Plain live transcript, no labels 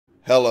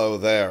Hello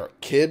there,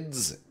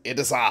 kids. It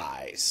is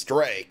I,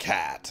 Stray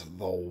Cat,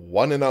 the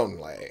one and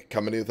only,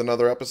 coming with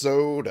another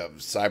episode of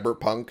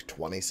Cyberpunk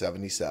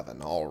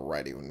 2077.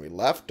 Alrighty, when we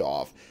left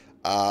off,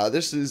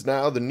 this is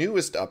now the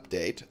newest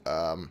update,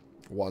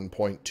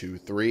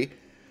 1.23,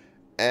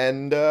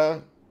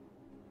 and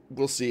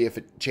we'll see if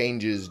it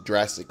changes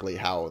drastically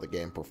how the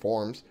game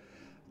performs.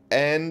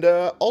 And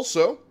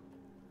also,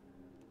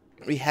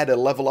 we had a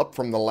level up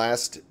from the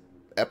last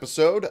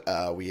episode.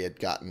 We had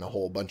gotten a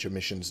whole bunch of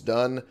missions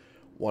done.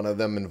 One of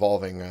them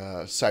involving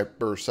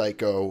Cyber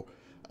Psycho,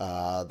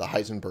 the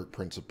Heisenberg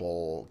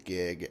Principle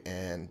gig,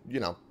 and,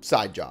 you know,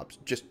 side jobs.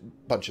 Just a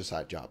bunch of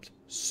side jobs.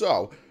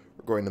 So,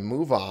 we're going to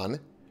move on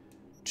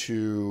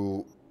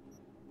to,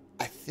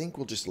 I think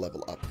we'll just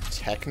level up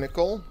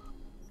technical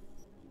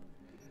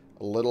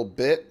a little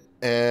bit,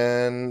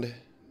 and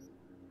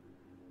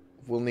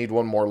we'll need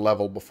one more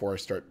level before I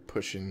start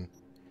pushing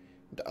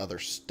into other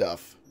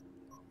stuff.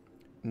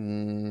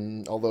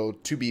 Although,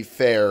 to be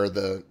fair,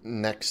 the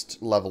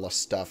next level of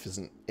stuff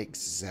isn't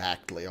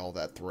exactly all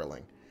that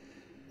thrilling.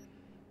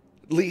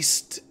 At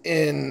least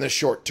in the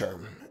short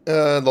term.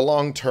 The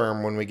long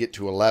term, when we get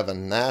to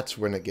 11, that's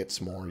when it gets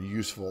more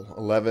useful.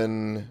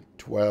 11,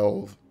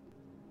 12...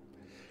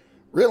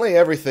 Really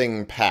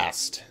everything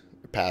past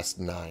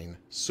 9.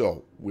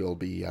 So, we'll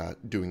be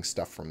doing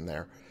stuff from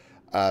there.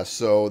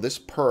 So, this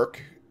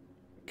perk,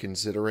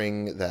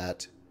 considering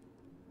that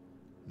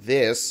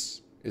this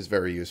is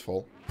very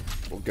useful,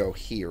 will go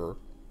here.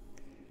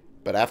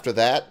 But after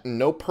that,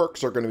 no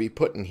perks are going to be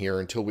put in here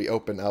until we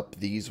open up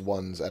these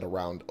ones at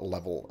around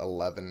level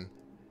 11.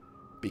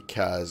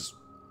 Because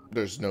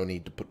there's no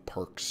need to put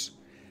perks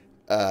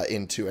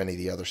into any of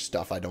the other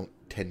stuff. I don't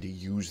tend to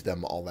use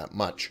them all that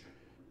much.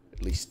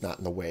 At least not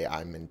in the way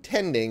I'm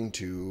intending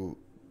to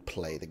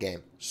play the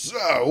game.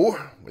 So,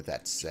 with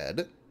that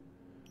said,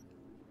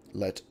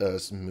 let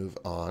us move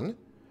on.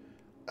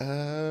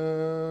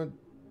 How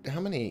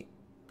many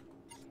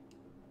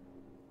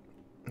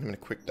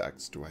quick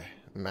docs do I...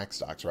 Max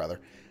docs, rather.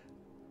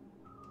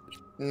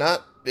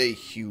 Not a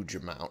huge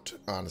amount,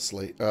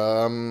 honestly.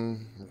 We're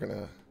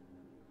gonna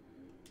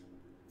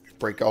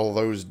break all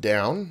those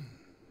down.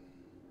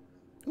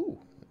 Ooh,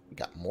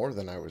 got more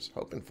than I was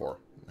hoping for.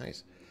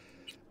 Nice.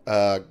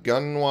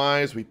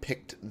 Gun-wise, we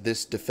picked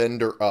this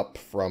Defender up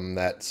from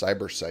that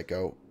Cyber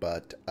Psycho,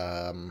 but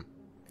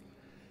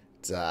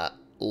it's a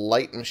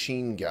light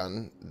machine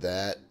gun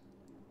that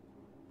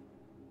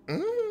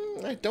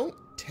I don't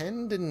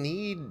tend to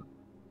need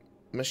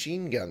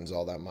machine guns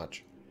all that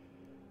much.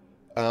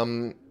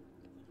 Then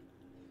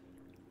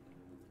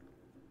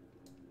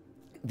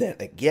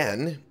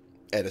again,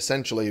 it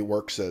essentially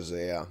works as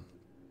a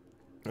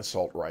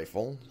assault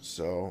rifle,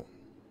 so...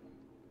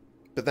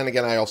 But then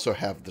again, I also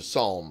have the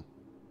Psalm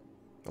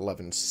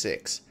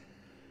 11.6,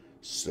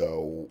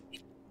 so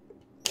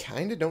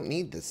kind of don't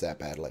need this that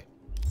badly.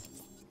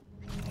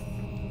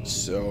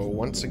 So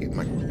once I get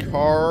my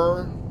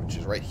car, which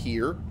is right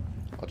here,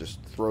 I'll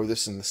just throw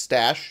this in the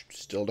stash.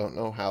 Still don't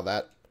know how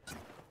that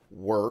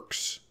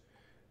works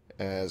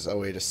as a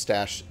way to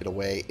stash it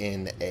away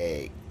in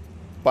a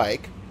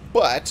bike.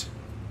 But,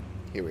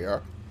 here we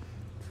are.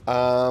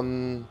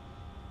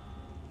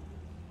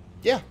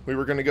 Yeah, we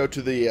were going to go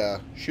to the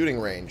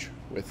shooting range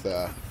with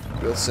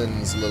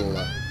Wilson's little...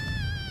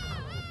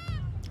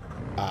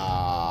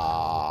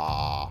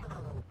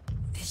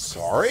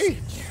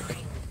 Sorry?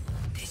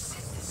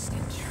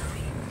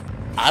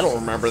 I don't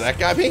remember that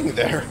guy being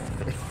there.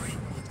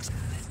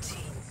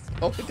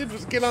 All I did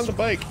was get on the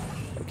bike.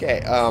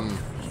 Okay,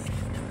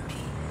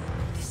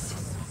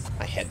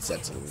 my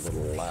headset's a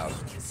little loud.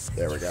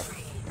 There we go.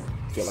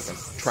 I feel like I'm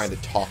trying to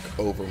talk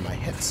over my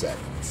headset.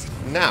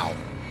 Now,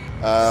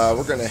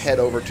 we're going to head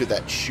over to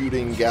that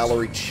shooting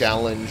gallery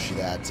challenge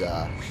that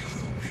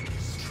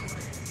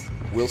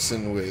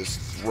Wilson was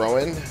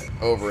throwing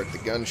over at the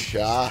gun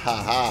shop. Ha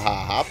ha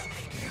ha hop.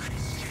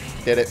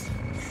 Did it.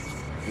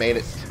 Made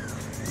it.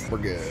 We're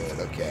good.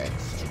 Okay.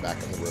 I'm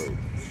back on the road.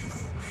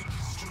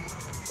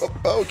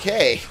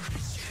 Okay.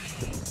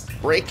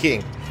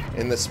 Braking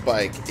in this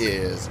bike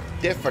is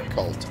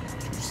difficult,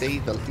 to say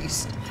the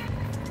least.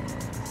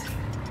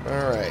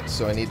 Alright,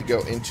 so I need to go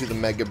into the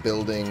mega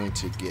building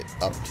to get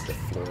up to the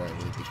floor I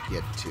need to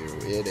get to.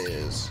 It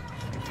is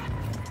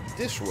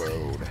this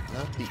road,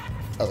 not the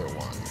other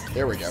one.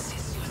 There we go.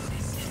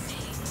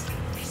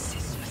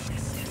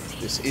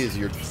 This is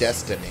your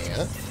destiny,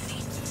 huh?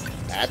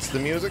 That's the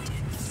music?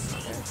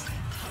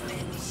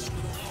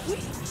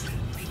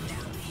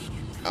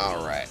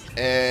 Alright,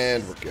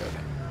 and we're good.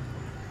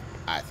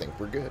 I think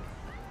we're good.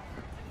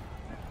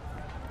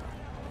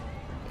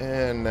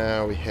 And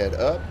now we head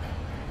up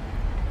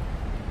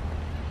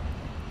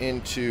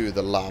into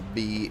the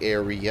lobby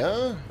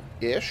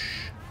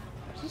area-ish.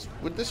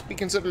 Would this be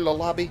considered a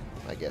lobby?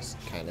 I guess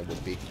it kind of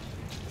would be.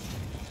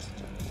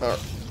 Alright.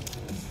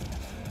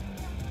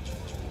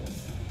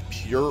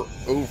 Pure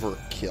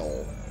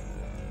overkill.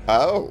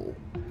 Oh.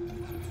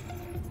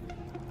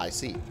 I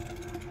see.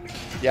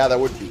 Yeah, that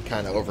would be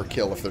kind of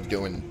overkill if they're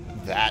doing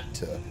that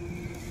to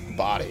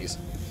bodies.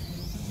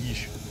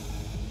 Yeesh.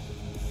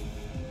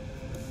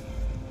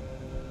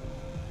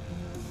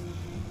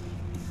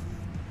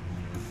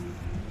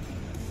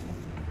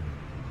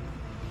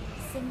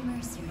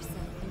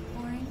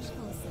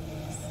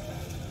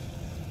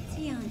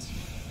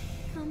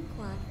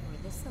 Kumquat for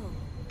the soul.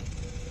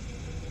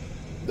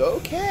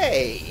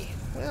 Okay.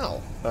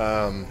 Well,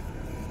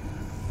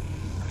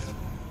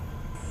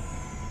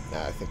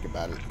 now I think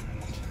about it.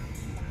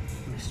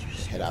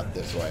 Head out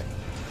this way.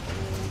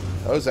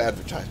 Those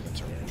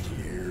advertisements are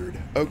weird.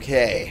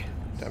 Okay.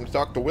 Time to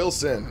talk to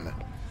Wilson.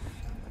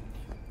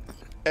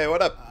 Hey,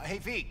 what up? Hey,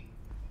 V.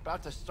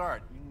 About to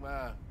start. You,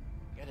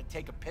 gotta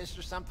take a piss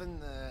or something?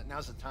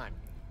 Now's the time.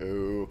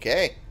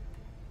 Okay.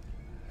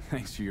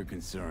 Thanks for your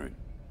concern.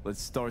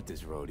 Let's start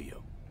this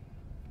rodeo.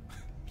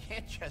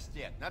 Can't just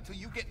yet. Not till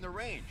you get in the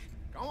range.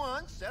 Go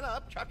on, set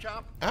up. Chop,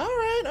 chop.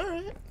 Alright,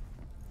 alright.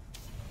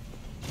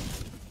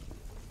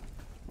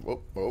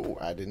 Whoa, whoa,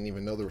 I didn't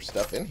even know there was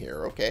stuff in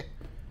here. Okay.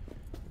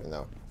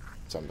 No,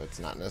 some that's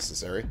not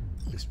necessary.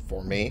 At least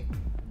for me.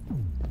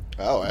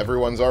 Oh,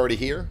 everyone's already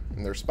here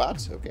in their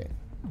spots? Okay.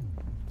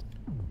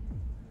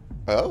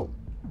 Oh.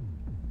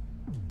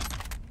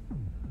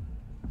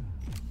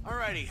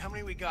 Alrighty, how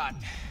many we got?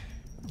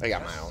 I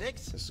got my own.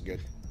 6? This is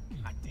good.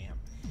 God damn.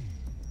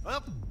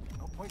 Well,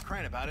 no point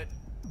crying about it.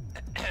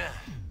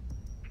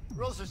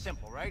 Rules are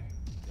simple, right?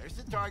 There's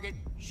the target,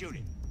 shoot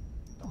it.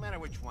 Don't matter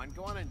which one,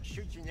 go on and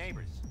shoot your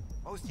neighbors.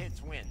 Most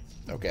hits wins.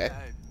 Okay.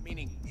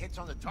 Meaning hits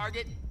on the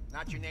target,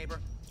 not your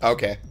neighbor.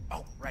 Okay.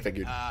 Oh, right.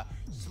 Figured.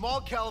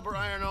 Small caliber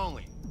iron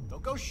only.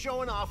 Don't go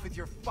showing off with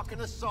your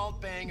fucking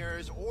assault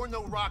bangers or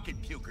no rocket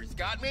pukers.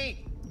 Got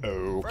me?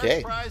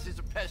 Okay. First prize is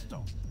a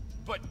pistol.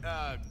 But,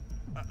 a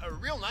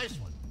real nice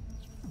one.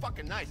 It's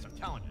fucking nice, I'm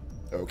telling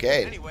you.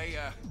 Okay. Anyway,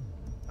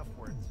 enough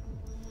words.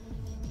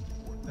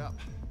 Worked up.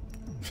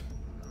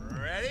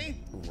 Ready?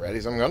 Ready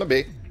as I'm gonna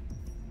be.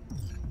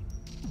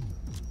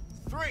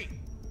 3,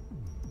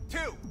 2.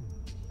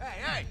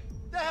 Hey,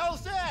 the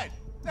hell's that?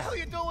 The hell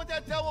you doing with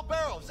that double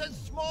barrel? It says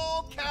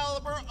small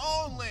caliber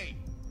only.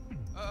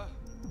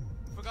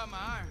 Forgot my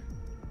iron.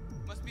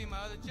 Must be in my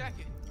other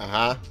jacket.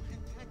 Uh-huh.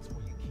 That's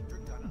where you keep your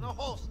gun in a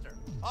holster.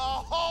 A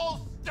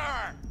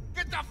holster!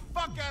 Get the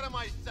fuck out of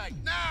my sight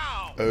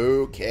now!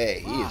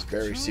 Okay. He is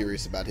very June.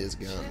 serious about his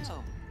guns.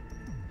 Chill.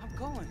 I'm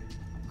going.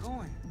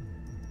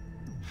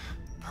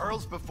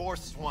 Pearls before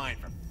swine,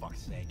 for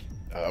fuck's sake.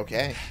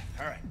 Okay.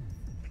 All right.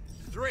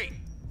 3,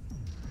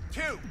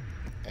 2,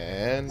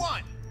 And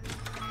 1.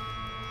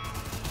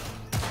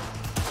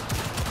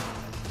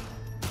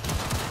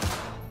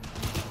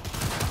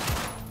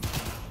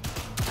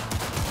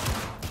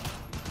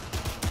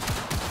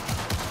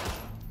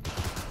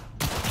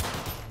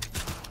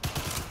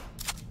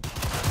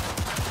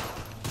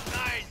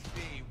 Nice,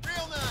 B.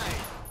 Real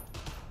nice.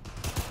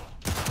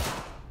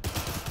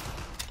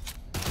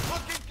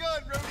 Looking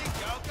good, Rudy.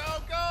 Go, go,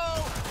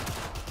 go.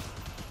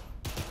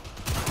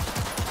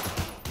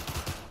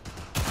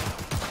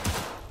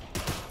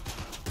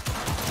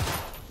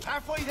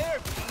 Halfway there,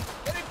 B.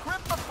 Get in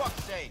grip, for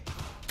fuck's sake.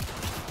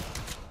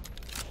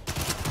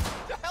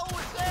 The hell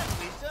was that,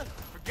 Lisa?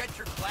 Forget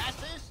your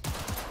glasses?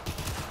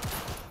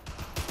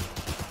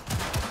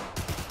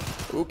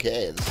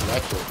 okay, this is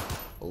actually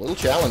a little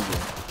challenging.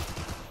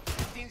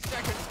 15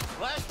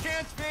 seconds. Last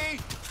chance, B.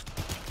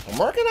 I'm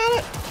working on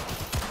it.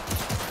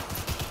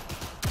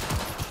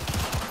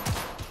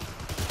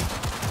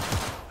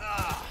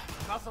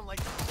 Nothing like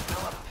the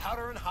smell of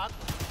powder and hot.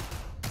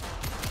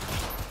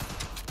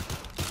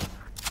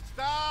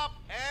 Stop!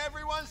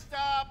 Everyone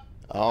stop!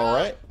 All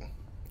right.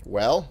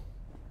 Well,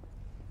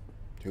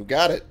 who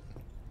got it?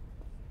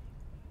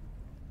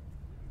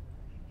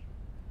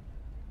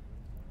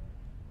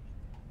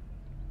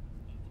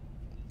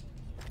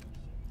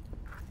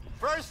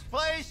 First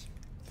place,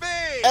 B.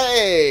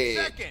 Hey!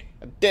 Second,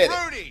 I did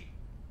it. Rudy.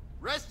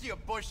 Rest of you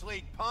Bush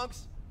League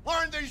punks,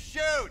 learn to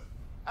shoot.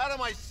 Out of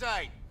my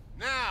sight.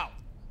 Now.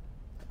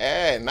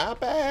 Hey, not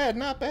bad,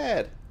 not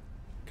bad.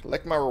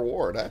 Collect my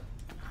reward, huh?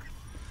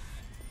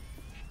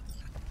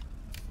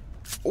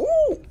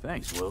 Ooh!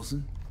 Thanks,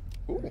 Wilson.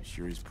 Ooh.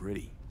 Sure is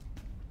pretty.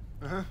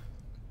 Uh-huh.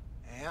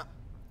 Yeah.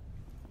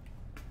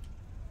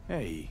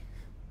 Hey,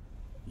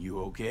 you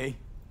okay?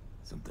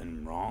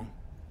 Something wrong?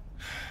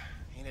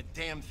 Ain't a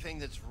damn thing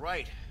that's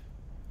right.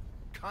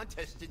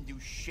 Contest didn't do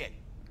shit.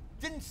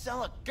 Didn't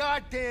sell a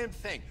goddamn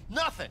thing.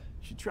 Nothing.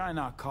 Should try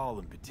not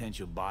calling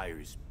potential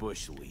buyers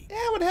Bush League. Yeah,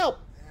 it would help.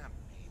 Yeah,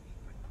 maybe,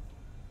 but...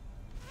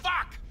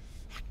 Fuck!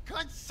 A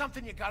gun's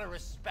something you gotta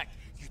respect.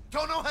 You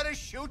don't know how to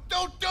shoot,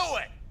 don't do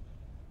it!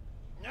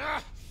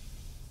 Ugh.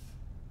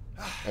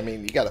 I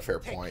mean, you got a fair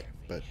Take point, care,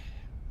 but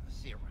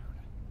see you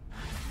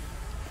around.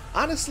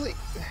 honestly,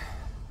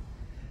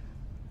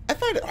 I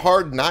find it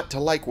hard not to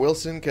like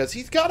Wilson because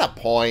he's got a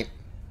point.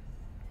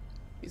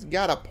 He's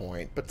got a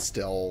point, but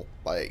still,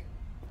 like,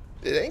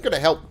 it ain't gonna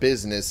help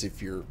business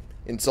if you're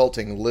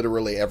insulting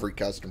literally every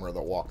customer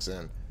that walks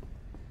in.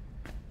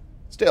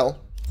 Still,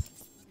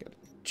 gotta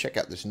check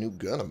out this new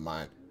gun of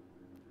mine.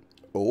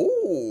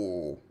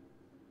 Oh.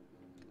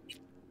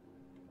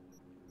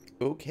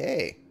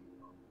 Okay.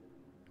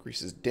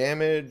 Increases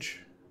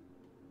damage.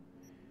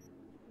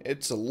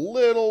 It's a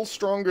little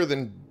stronger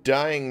than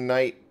Dying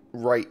Night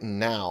right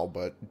now,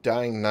 but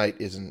Dying Night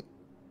isn't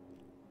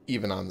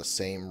even on the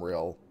same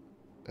real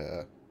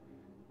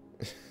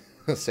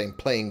the same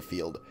playing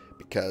field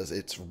because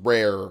it's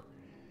rare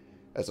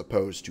as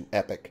opposed to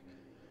epic.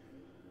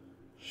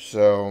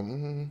 So,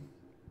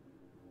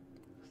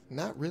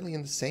 not really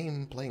in the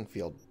same playing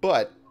field,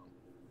 but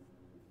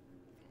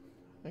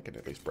I could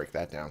at least break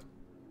that down.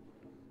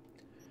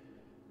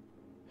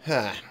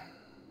 Huh.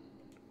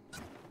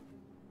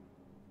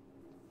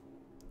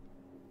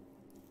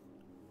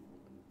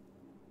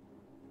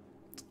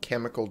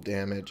 Chemical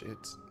damage.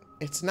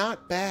 It's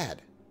not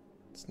bad.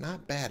 It's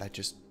not bad. I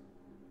just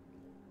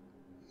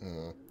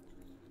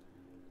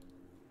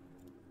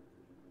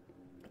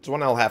it's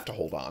one I'll have to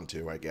hold on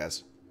to, I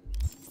guess.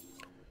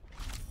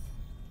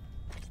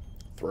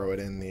 Throw it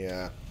in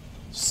the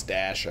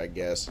stash, I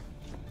guess.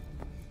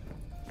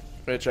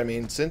 Which, I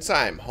mean, since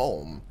I'm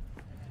home,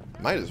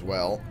 might as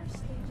well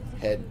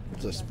head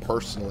just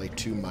personally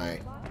to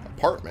my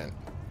apartment.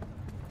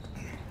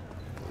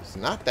 It's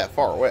not that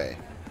far away.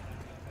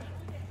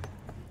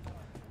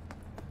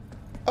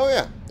 Oh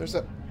yeah, there's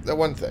that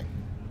one thing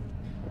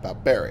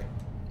about Barry.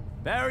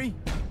 Barry?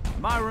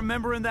 Am I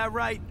remembering that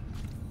right?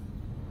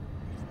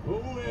 Who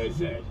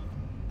is it?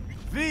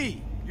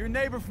 V, your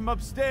neighbor from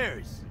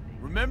upstairs.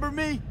 Remember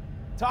me?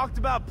 Talked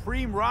about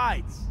preem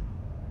rides.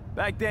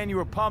 Back then you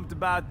were pumped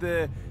about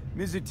the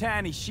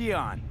Mizutani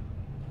Shion.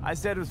 I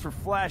said it was for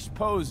flash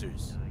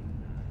posers.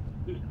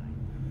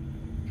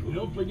 You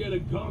don't forget a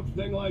comp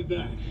thing like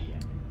that.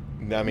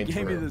 I mean, He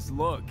gave me this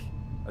look.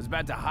 I was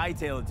about to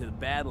hightail it to the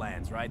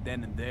Badlands right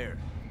then and there.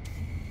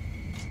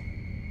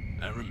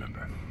 I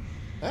remember.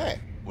 Hey.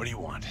 What do you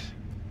want?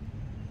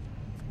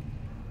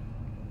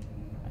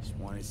 I just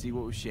wanted to see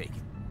what was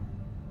shaking.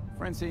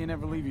 Friends say you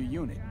never leave your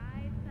unit.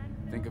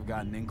 Think I've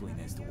got an inkling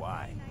as to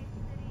why.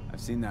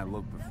 I've seen that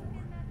look before.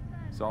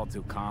 It's all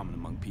too common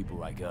among people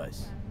like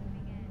us.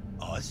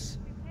 Us?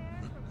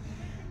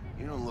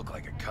 You don't look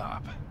like a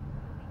cop.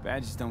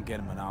 Badges don't get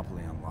a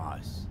monopoly on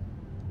loss.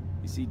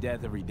 You see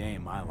death every day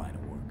in my line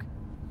of work.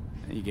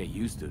 And you get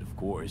used to it, of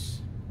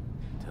course,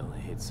 until it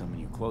hits someone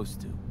you're close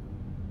to.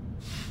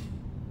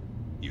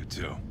 You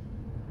too.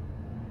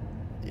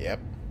 Yep.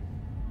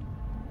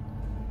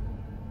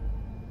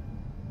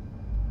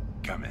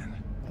 Come in.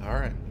 All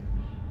right.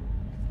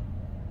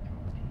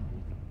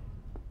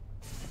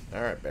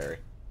 All right, Barry.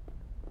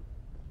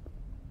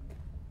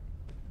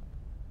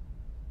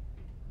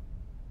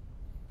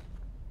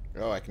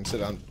 Oh, I can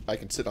sit on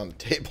the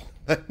table.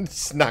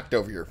 Just knocked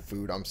over your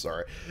food. I'm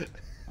sorry.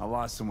 I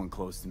lost someone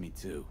close to me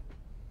too.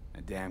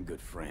 A damn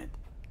good friend.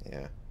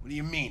 Yeah. What do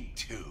you mean,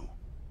 two?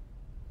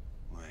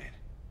 Wait.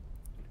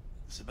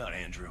 This about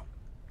Andrew?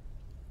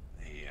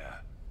 They,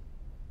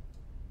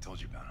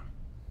 told you about him.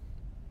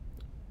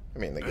 I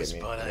mean, they Best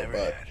gave me bud I a ever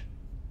butt. had.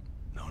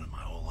 Known him my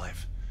whole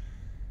life.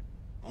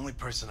 Only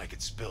person I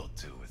could spill it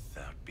to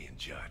without being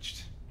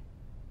judged.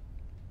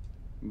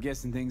 I'm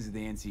guessing things at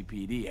the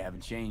NCPD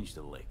haven't changed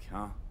a lick,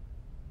 huh?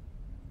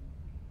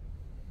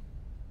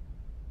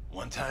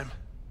 One time,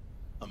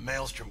 a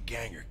Maelstrom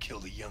ganger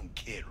killed a young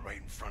kid right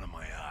in front of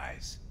my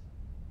eyes.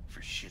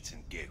 For shits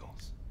and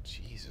giggles.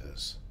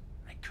 Jesus.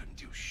 I couldn't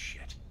do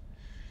shit.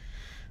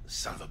 The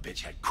son of a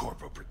bitch had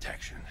corporal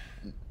protection.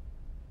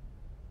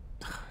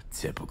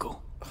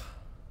 Typical.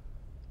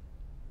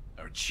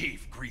 Our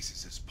chief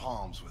greases his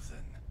palms with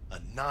an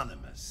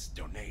anonymous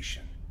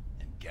donation.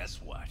 And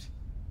guess what?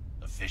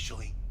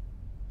 Officially,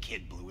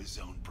 kid blew his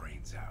own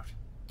brains out.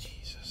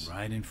 Jesus.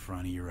 Right in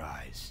front of your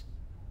eyes.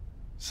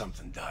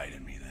 Something died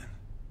in me then.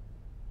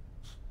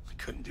 I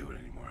couldn't do it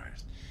anymore.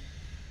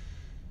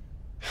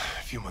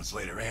 A few months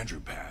later, Andrew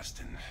passed,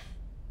 and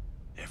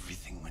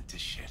everything went to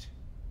shit.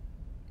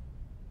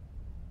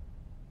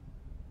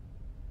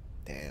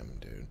 Damn,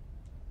 dude.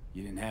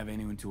 You didn't have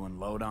anyone to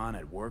unload on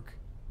at work?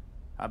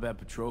 How about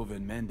Petrova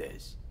and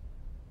Mendez?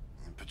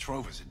 And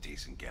Petrova's a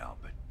decent gal,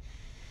 but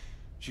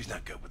she's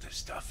not good with this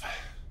stuff.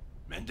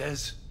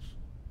 Mendez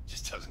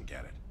just doesn't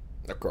get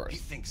it. Of course. He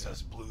thinks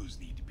us blues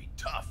need to be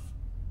tough.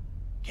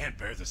 Can't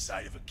bear the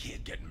sight of a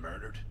kid getting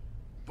murdered.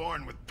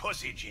 Born with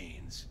pussy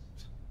genes,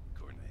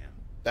 according to him.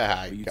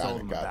 I But you kind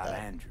told of him got about that.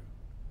 Andrew.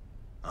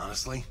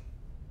 Honestly,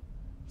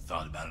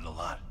 thought about it a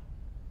lot.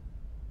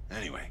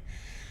 Anyway,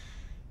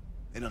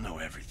 they don't know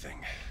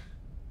everything.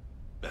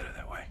 Better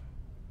that way.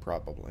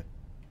 Probably.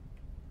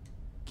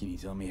 Can you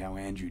tell me how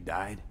Andrew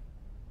died?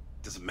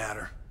 Doesn't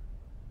matter.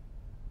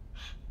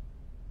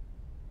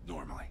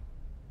 Normally.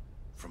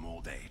 From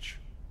old age.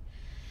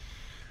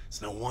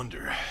 It's no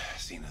wonder,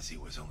 seeing as he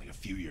was only a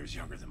few years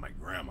younger than my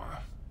grandma.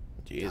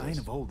 Jesus. Dying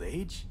of old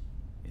age?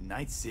 In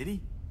Night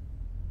City?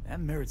 That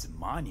merits a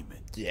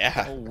monument. Yeah.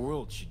 The whole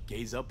world should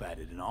gaze up at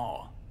it in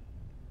awe.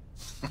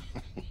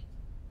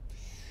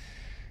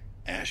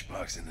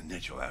 Ashbox and the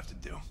niche will have to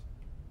do.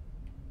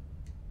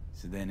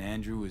 So then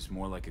Andrew was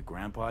more like a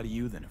grandpa to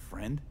you than a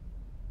friend?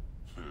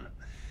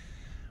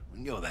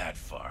 Wouldn't go that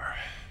far.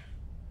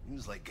 He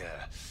was like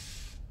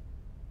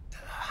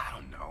I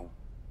don't know,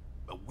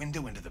 a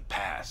window into the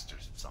past or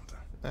something.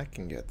 I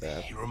can get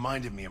that. He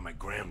reminded me of my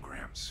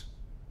grams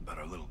about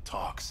our little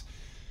talks.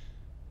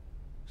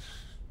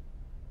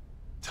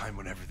 Time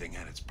when everything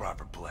had its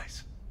proper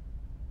place,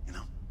 you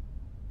know?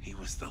 He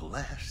was the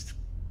last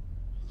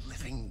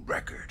living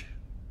record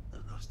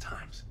of those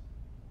times.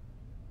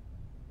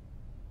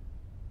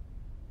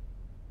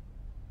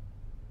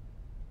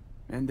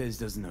 Mendez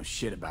doesn't know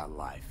shit about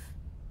life.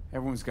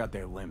 Everyone's got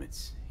their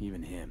limits,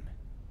 even him.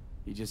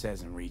 He just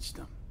hasn't reached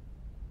them.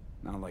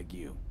 Not like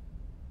you.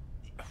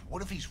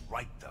 What if he's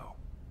right, though?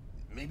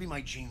 Maybe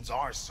my genes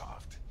are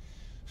soft.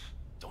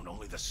 Don't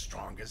only the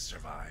strongest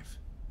survive?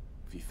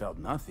 If he felt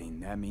nothing,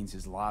 that means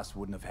his loss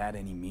wouldn't have had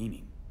any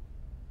meaning.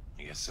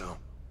 I guess so.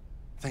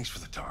 Thanks for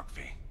the talk,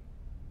 V.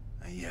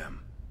 I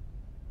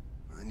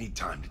need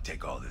time to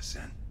take all this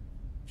in.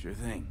 Sure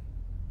thing.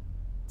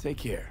 Take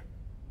care.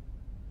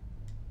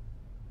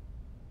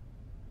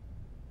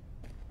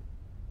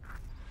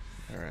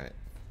 Alright.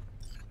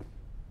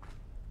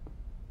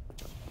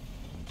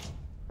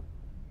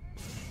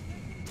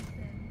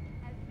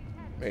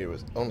 Maybe it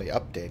was only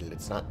updated,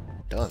 it's not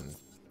done.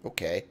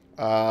 Okay.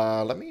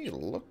 Let me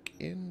look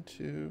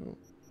into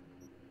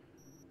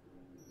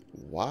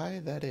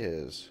why that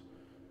is.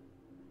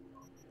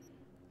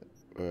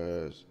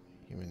 Was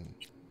human.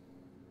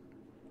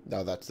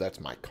 No, that's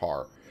my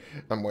car.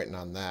 I'm waiting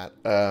on that.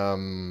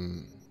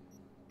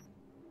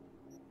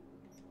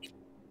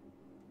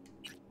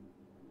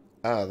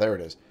 There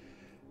it is.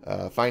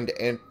 Find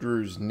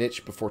Andrew's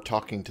niche before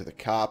talking to the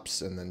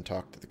cops, and then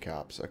talk to the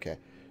cops. Okay.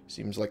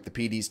 Seems like the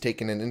PD's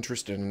taking an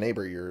interest in a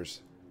neighbor of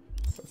yours.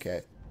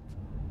 Okay.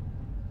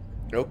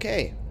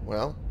 Okay.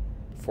 Well,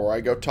 before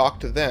I go talk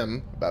to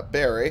them about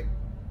Barry...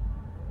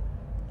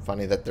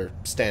 Funny that they're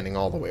standing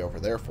all the way over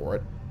there for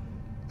it.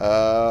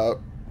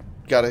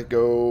 Gotta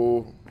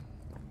go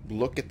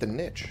look at the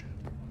niche.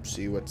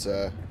 See what's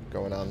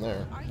going on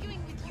there.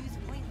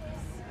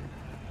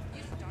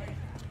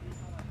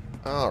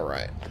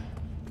 Alright.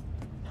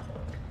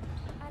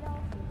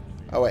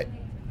 Oh, wait.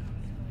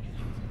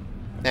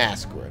 Nah,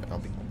 screw it. I'll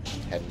be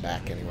heading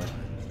back anyway.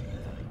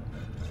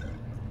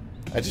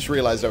 I just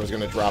realized I was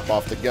going to drop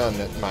off the gun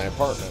at my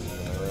apartment,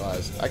 and I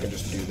realized I can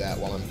just do that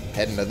while I'm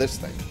heading to this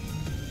thing.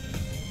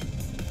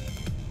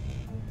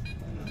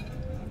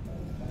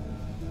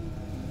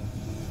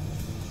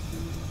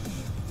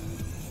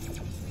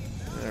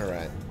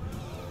 Alright.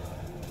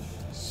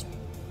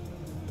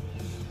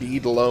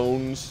 Speed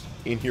loans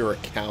in your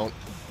account.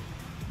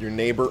 Your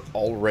neighbor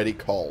already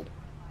called.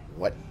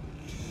 What?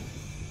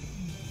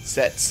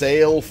 Set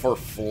sail for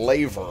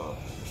flavor.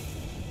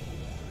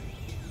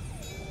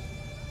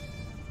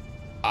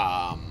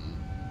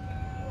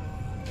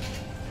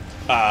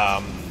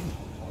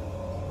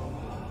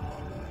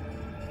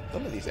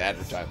 Some of these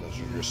advertisements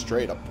are just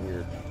straight up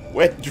weird.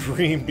 Wet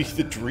dream be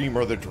the dream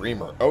or the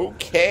dreamer.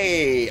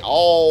 Okay,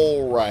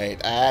 alright.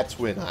 That's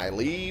when I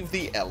leave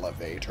the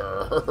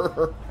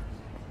elevator.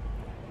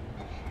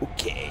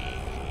 Okay.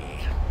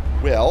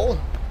 Well,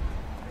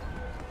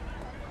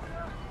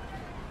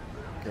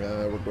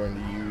 we're going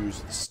to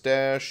use the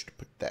stash to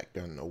put that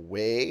gun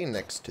away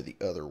next to the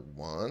other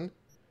one.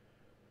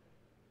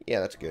 Yeah,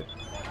 that's good.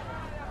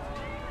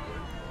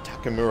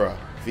 Takamura.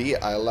 V,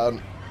 I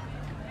allowed...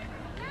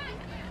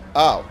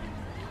 Oh.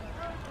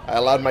 I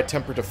allowed my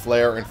temper to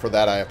flare, and for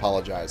that I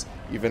apologize.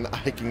 Even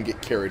I can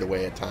get carried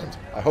away at times.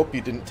 I hope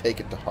you didn't take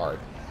it to heart.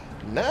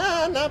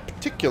 Nah, not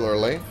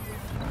particularly.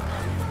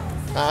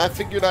 I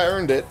figured I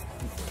earned it.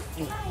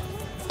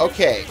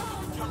 Okay.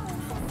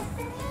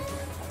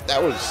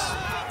 That was...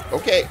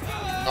 Okay.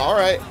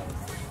 Alright.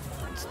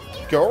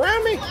 Go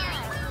around me.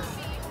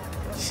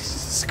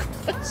 Jesus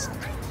Christ.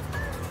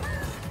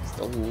 Just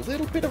a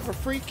little bit of a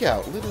freak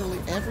out. Literally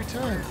every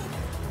time.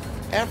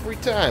 Every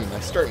time I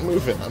start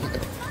moving, I'm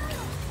like...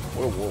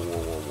 Whoa, whoa, whoa,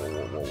 whoa,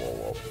 whoa, whoa,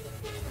 whoa,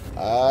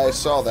 whoa. I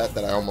saw that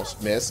I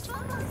almost missed.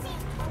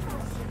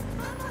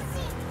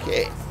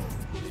 Okay.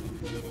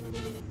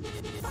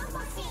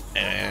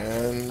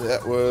 And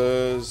that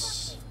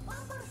was...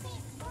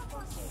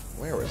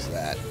 Where was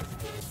that?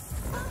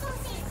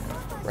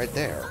 Right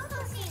there.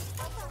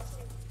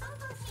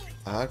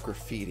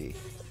 Graffiti.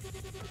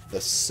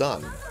 The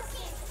sun.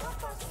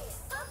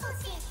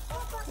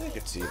 I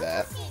could see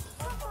that.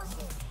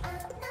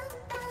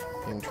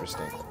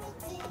 Interesting.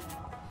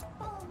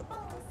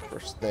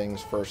 First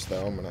things first,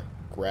 though, I'm gonna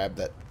grab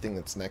that thing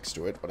that's next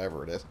to it,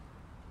 whatever it is.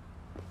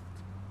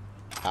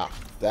 Ah,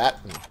 that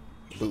and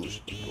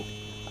boost.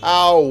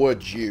 Oh,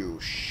 would you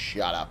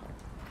shut up?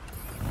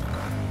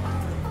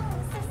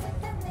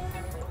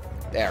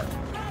 There.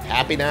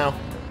 Happy now?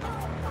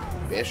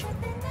 Fish.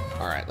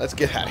 Alright, let's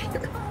get out of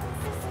here.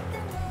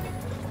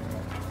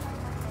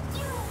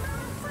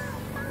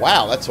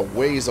 Wow, that's a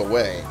ways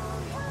away.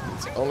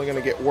 It's only going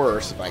to get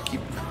worse if I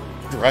keep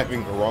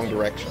driving the wrong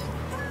direction.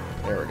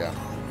 There we go.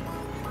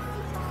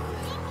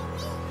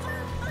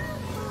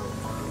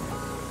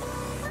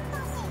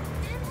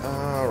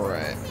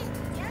 Alright.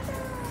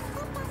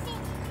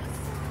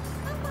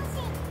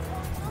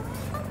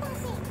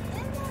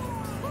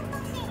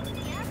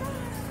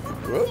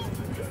 Whoop.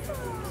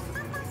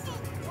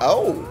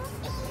 Oh!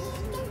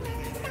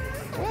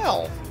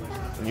 Well,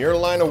 in your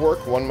line of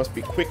work, one must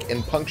be quick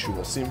and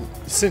punctual.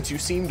 Since you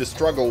seem to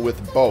struggle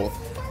with both,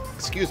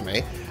 excuse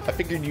me, I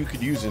figured you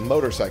could use a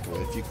motorcycle.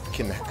 If you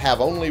can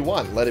have only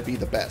one, let it be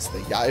the best. The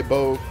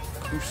Yaiba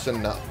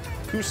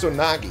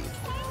Kusanagi.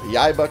 The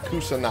Yaiba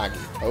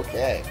Kusanagi.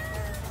 Okay.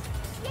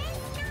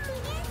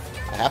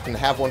 I happen to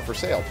have one for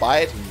sale. Buy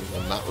it and you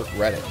will not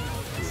regret it.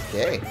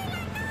 Okay.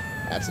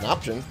 That's an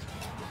option.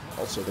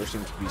 Also, there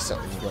seems to be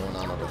something going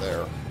on over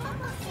there.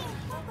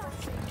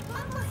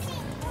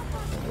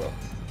 We'll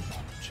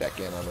check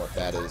in on what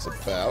that is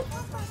about.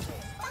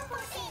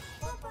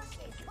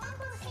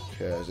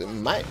 Because it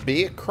might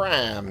be a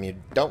crime. You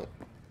don't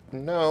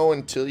know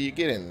until you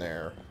get in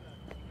there.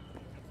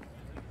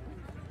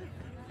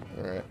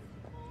 Alright.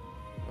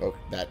 Oh,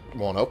 that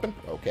won't open?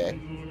 Okay.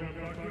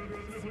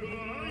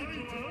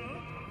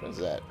 What is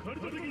that?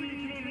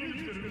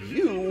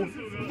 You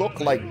look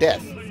like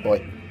death,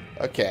 boy.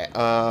 Okay,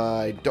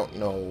 I don't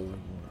know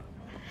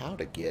how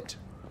to get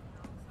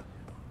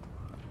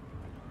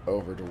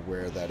over to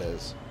where that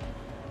is.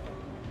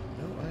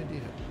 No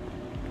idea.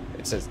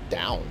 It says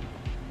down.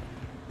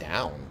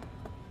 Down?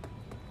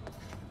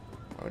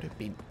 Why would it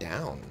be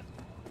down?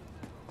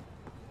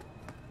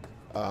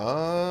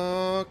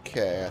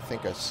 Okay, I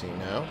think I see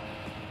now.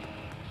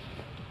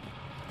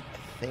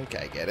 I think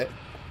I get it.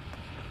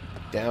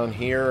 Down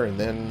here and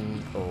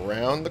then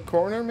around the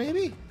corner,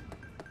 maybe?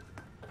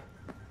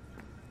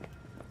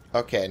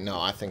 Okay, no,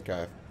 I think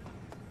I've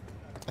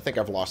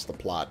lost the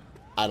plot.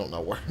 I don't know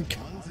where I'm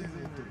going.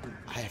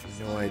 I have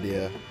no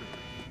idea.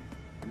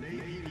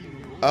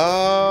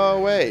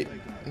 Oh, wait.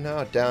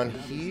 No, down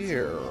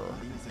here.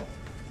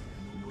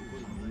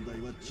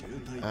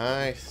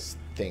 I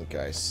think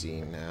I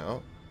see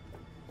now.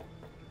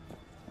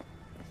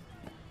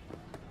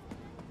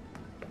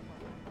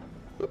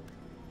 Oop.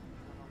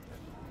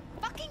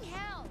 Fucking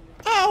hell!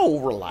 Oh,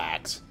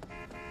 relax.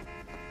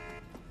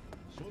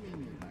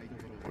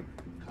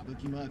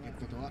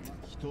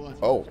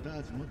 Oh,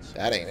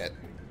 that ain't it.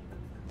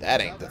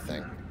 That ain't the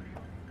thing.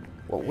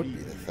 What would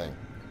be the thing?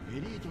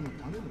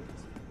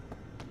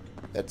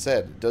 That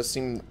said, it does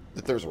seem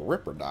that there's a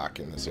Ripper dock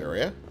in this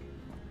area.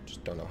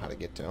 Just don't know how to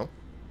get to him.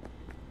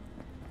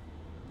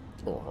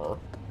 Or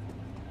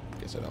her.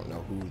 Guess I don't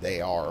know who they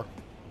are.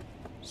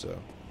 So,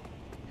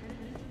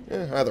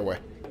 yeah, either way.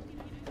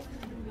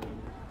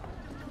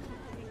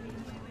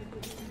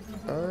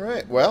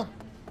 Alright, well.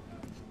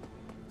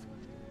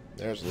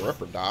 There's the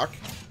Ripper dock.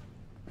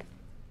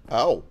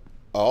 Oh.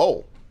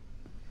 Oh.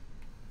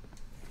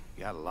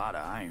 Got a lot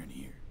of iron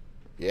here.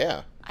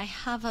 Yeah. I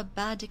have a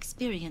bad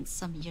experience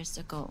some years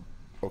ago.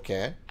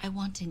 Okay. I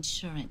want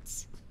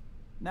insurance.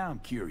 Now I'm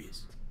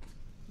curious.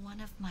 One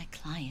of my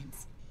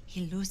clients,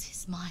 he lose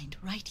his mind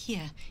right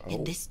here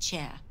in this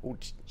chair. Oh.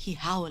 He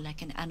howl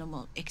like an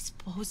animal,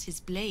 expose his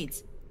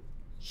blades.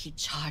 He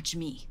charge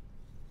me.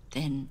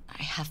 Then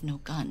I have no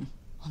gun,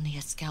 only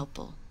a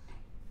scalpel.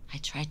 I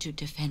try to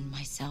defend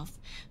myself,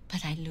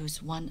 but I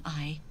lose one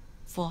eye,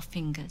 4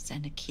 fingers,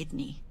 and a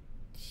kidney.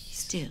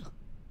 Still,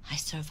 I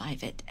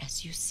survive it,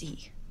 as you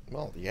see.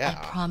 Well, yeah.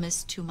 I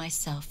promise to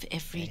myself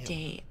every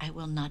day I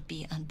will not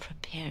be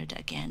unprepared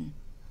again.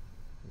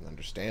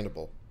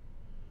 Understandable.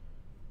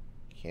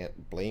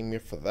 Can't blame you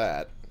for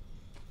that.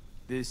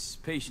 This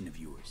patient of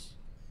yours,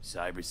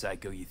 cyber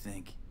psycho, you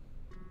think?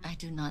 I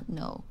do not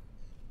know.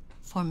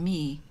 For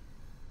me,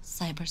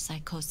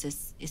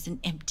 cyberpsychosis is an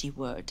empty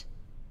word.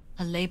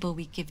 A label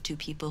we give to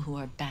people who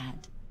are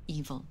bad,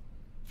 evil,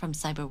 from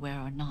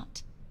cyberware or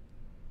not.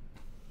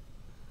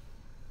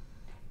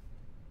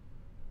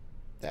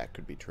 That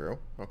could be true.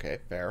 Okay,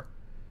 fair.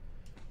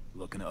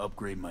 Looking to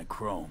upgrade my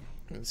chrome.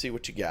 Let's see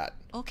what you got.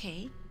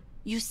 Okay,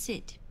 you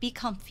sit, be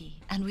comfy,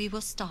 and we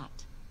will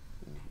start.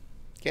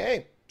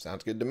 Okay,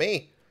 sounds good to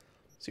me.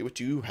 See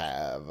what you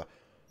have.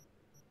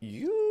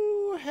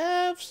 You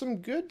have some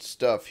good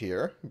stuff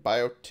here.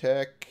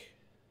 Biotech.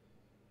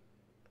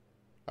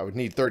 I would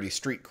need 30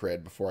 street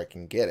cred before I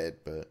can get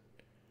it, but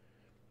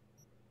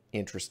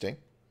interesting.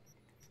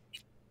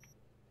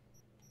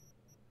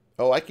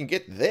 Oh, I can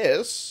get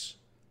this.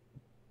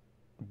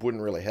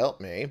 Wouldn't really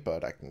help me,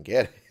 but I can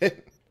get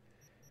it.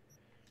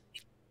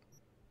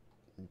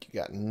 You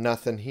got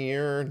nothing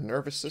here.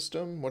 Nervous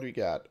system. What do you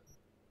got?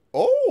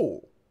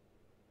 Oh!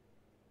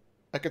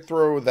 I could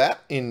throw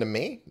that into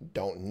me.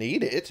 Don't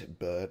need it,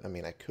 but, I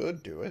mean, I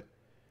could do it.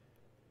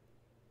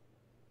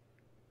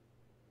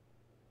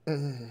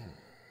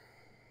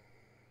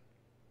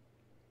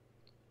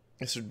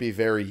 This would be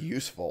very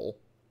useful.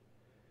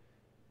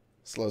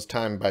 Slows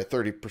time by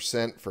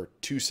 30% for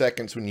 2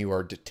 seconds when you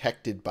are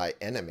detected by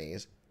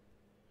enemies.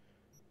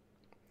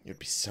 It would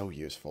be so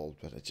useful,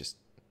 but it just...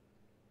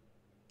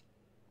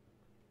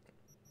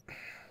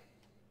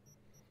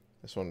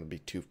 This one would be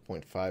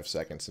 2.5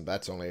 seconds, and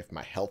that's only if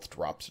my health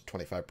drops to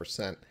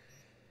 25%.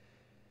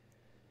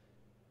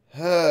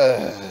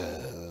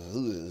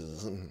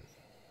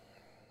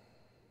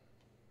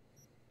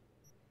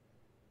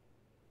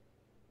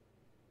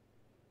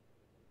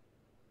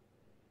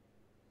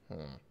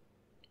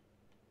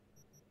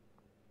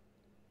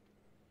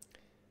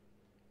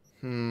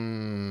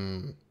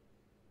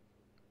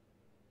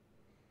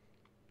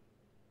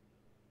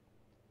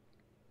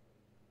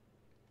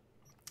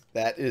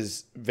 That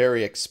is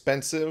very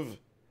expensive,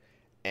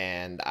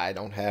 and I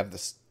don't have the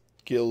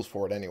skills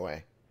for it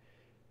anyway.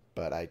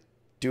 But I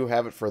do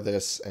have it for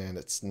this, and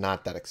it's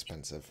not that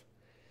expensive.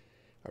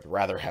 I'd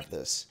rather have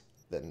this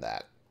than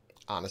that,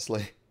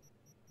 honestly.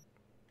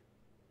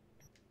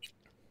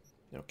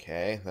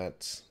 Okay,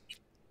 that's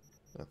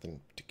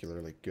nothing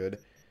particularly good.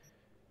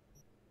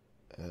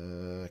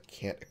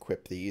 Can't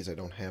equip these. I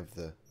don't have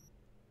the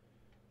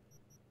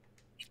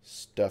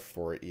stuff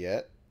for it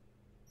yet.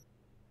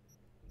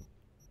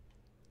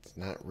 It's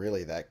not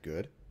really that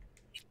good.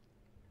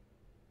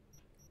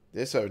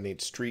 This I would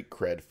need street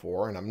cred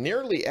for, and I'm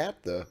nearly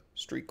at the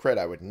street cred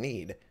I would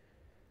need.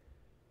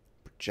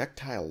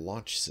 Projectile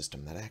launch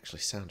system. That actually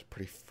sounds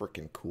pretty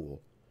freaking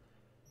cool.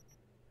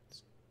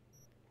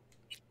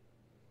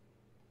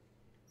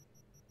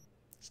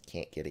 Just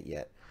can't get it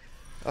yet.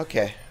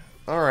 Okay.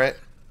 Alright.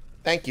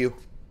 Thank you.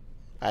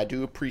 I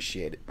do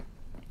appreciate it.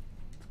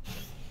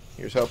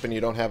 Here's hoping you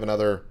don't have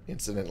another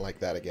incident like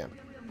that again.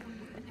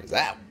 Because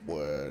that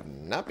would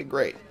not be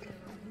great.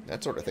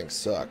 That sort of thing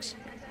sucks.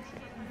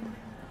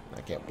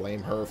 I can't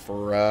blame her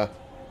for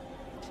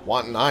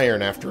wanting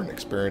iron after an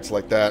experience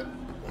like that.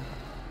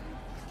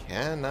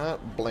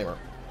 Cannot blame her.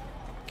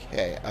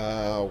 Okay,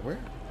 where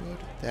would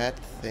that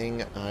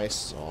thing I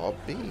saw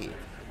be?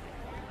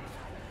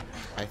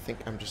 I think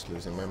I'm just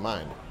losing my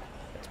mind.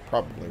 That's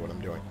probably what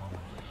I'm doing.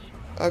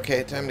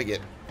 Okay, time to get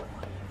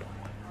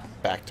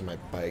back to my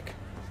bike.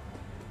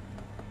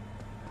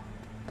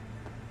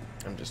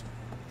 I'm just...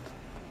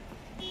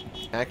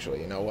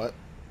 Actually, you know what?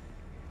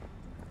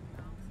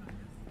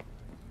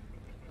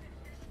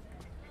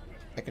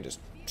 I can just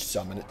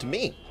summon it to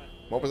me.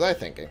 What was I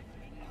thinking?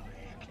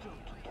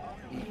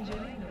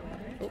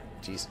 Oh,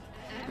 jeez.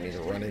 Didn't mean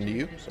to run into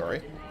you.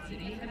 Sorry.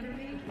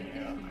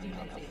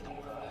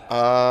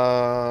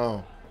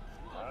 Oh.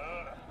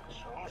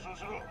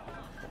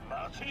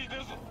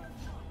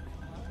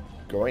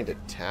 Going to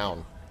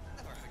town.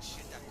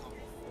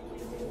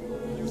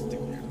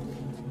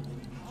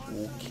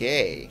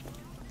 Okay.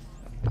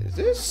 Is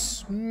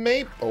this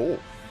maybe... Oh.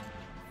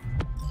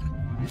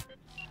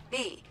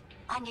 B,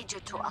 I need you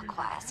to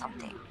acquire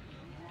something.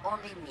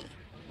 Only me,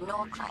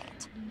 no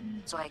client.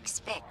 So I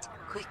expect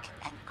quick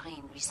and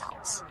clean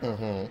results.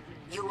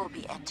 You will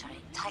be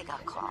entering Tiger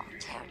Claw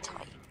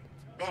territory.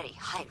 Very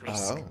high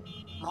risk. Oh.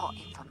 More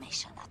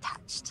information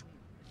attached.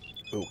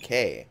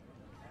 Okay.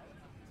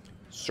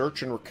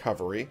 Search and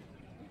recovery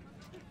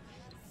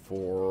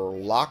for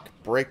lock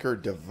breaker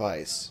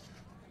device.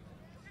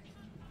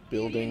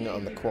 Building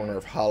on the corner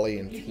of Holly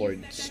and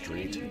Floyd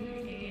Street.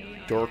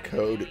 Door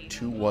code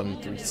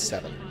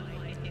 2137.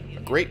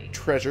 A great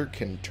treasure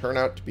can turn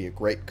out to be a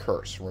great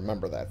curse.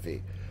 Remember that,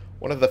 V.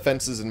 One of the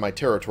fences in my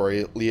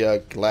territory, Leah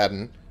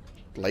Gladden,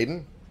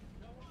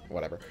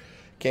 whatever,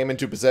 came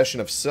into possession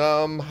of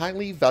some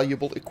highly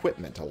valuable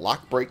equipment. A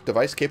lock break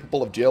device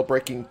capable of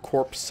jailbreaking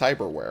corp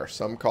cyberware.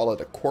 Some call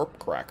it a corp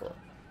cracker.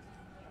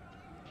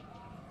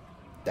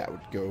 That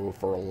would go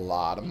for a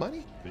lot of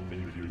money.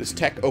 This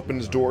tech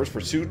opens doors for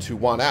suits who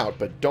want out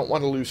but don't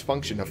want to lose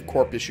function of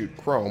corp-issued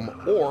chrome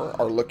or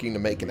are looking to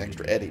make an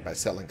extra eddy by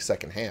selling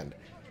secondhand.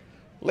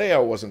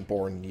 Leia wasn't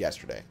born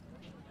yesterday.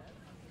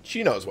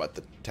 She knows what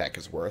the tech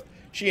is worth.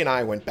 She and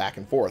I went back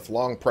and forth,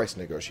 long price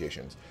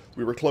negotiations.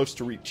 We were close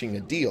to reaching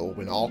a deal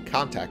when all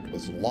contact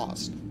was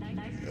lost.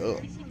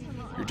 Ugh.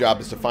 Your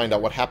job is to find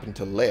out what happened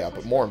to Leia,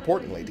 but more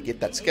importantly, to get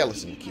that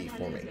skeleton key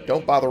for me.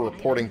 Don't bother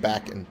reporting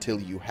back until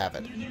you have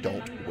it.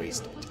 Don't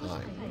waste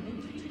time.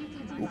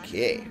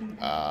 Okay.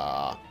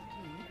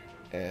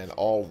 And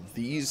all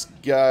these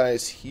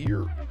guys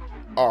here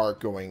are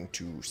going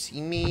to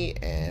see me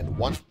and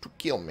want to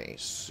kill me,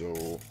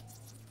 so...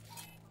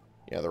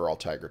 Yeah, they're all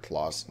tiger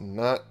claws.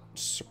 Not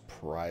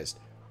surprised.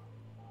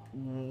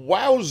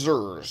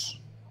 Wowzers!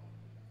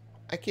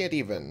 I can't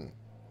even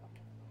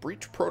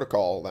breach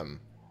protocol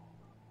them.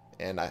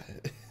 And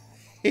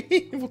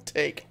it will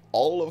take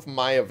all of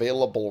my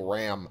available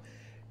RAM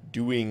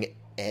doing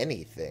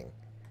anything.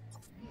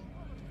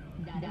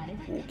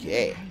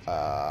 Okay.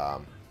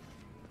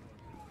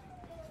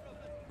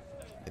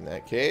 In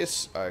that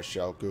case, I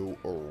shall go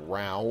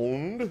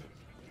around.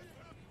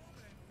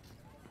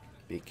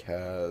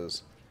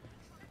 Because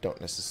I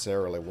don't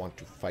necessarily want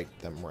to fight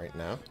them right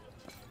now.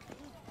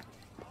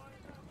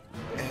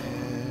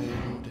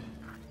 And...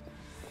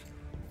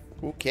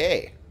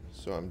 Okay.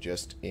 So I'm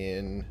just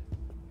in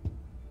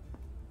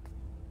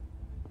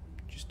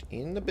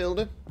the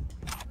building.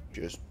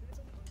 Just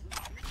as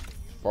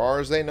far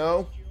as they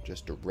know,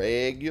 just a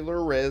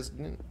regular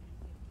resident.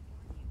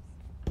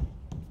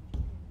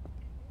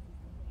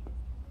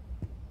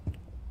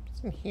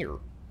 What's in here?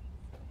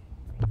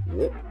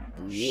 Whoop.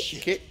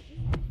 Okay.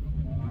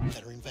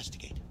 Better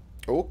investigate.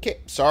 Okay,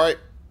 sorry.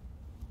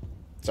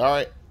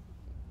 Sorry.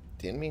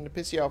 Didn't mean to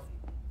piss you off.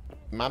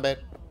 My bad.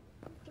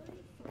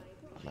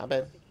 My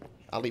bad.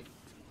 I'll leave.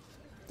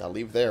 I'll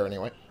leave there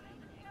anyway.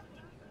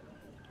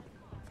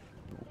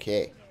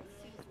 Okay.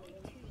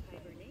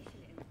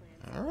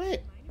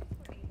 Alright.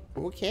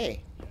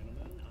 Okay.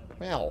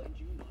 Well.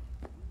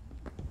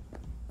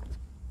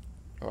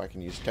 Oh, I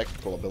can use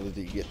technical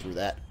ability to get through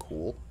that.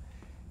 Cool.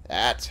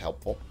 That's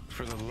helpful.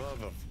 For the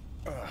love of...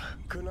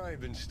 couldn't I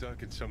have been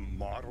stuck in some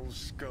model's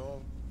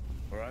skull?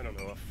 Or I don't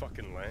know, a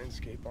fucking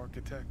landscape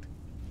architect?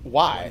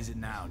 Why? What is it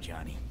now,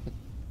 Johnny?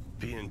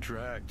 Being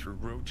dragged through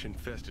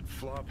roach-infested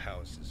flop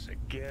houses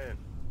again.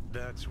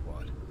 That's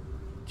what.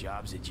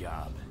 Job's a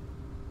job.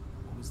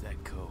 What was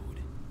that code?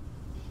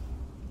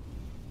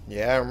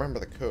 Yeah, I remember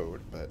the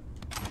code, but...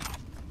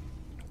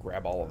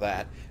 grab all of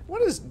that.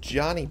 What is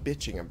Johnny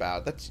bitching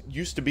about? That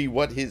used to be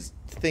what his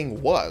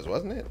thing was,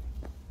 wasn't it?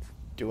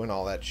 Doing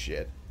all that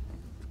shit.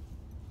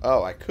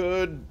 Oh, I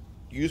could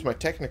use my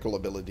technical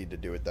ability to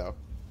do it, though.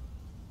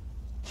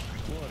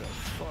 What a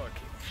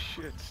fucking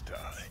shit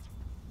sty.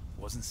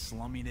 Wasn't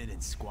slumming it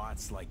in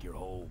squats like your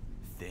whole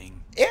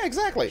thing? Yeah,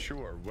 exactly.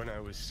 Sure, when I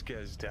was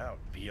skezzed out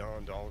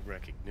beyond all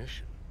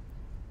recognition.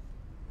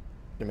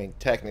 I mean,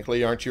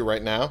 technically, aren't you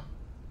right now?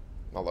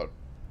 Although,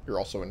 you're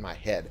also in my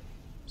head.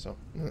 So,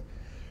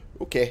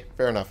 okay,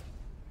 fair enough.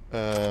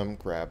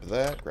 Grab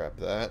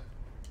that.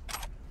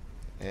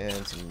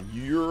 And some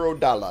Euro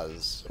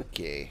dollars.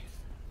 Okay.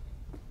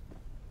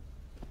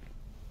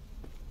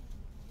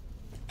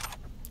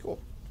 Cool.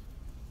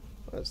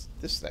 What is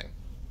this thing?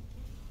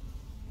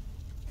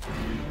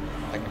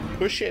 I can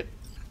push it.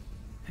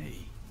 Hey,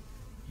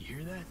 you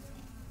hear that?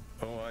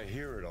 Oh, I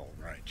hear it all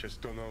right.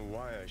 Just don't know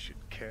why I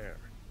should care.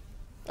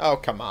 Oh,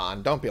 come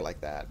on. Don't be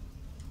like that.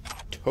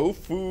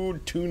 Tofu,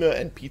 tuna,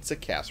 and pizza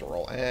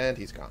casserole. And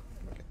he's gone.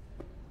 Okay.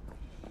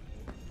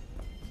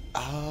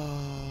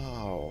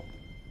 Oh.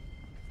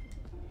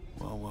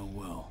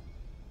 Well.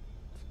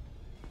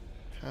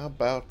 How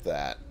about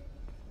that?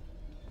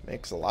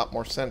 Makes a lot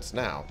more sense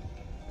now.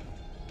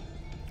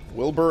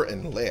 Wilbur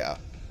and Leia.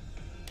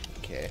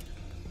 Okay.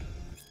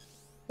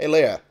 Hey,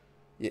 Leia.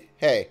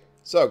 Hey,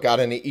 so got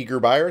any eager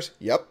buyers?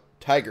 Yep.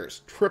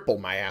 Tigers. Triple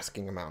my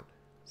asking amount.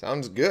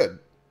 Sounds good.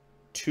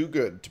 Too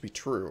good to be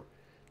true.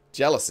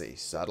 Jealousy.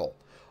 Subtle.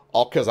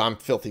 All because I'm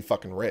filthy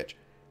fucking rich.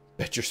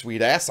 Bet your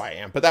sweet ass I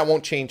am, but that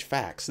won't change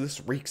facts.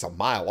 This reek's a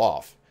mile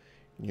off.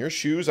 In your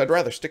shoes, I'd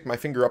rather stick my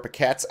finger up a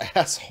cat's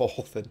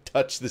asshole than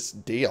touch this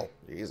deal.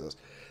 Jesus.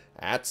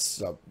 That's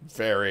a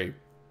very...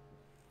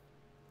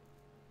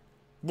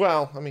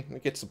 well, I mean,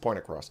 it gets the point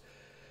across.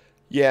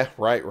 Yeah,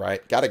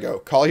 right. Gotta go.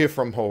 Call you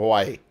from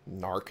Hawaii,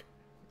 narc.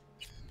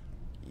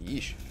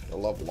 Yeesh. I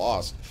love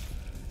laws.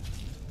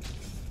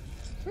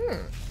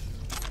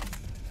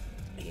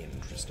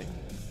 Interesting.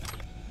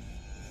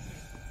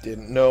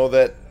 Didn't know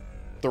that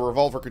the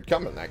revolver could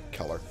come in that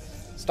color.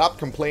 Stop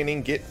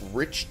complaining, get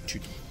rich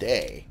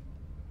today.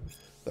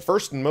 The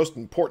first and most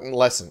important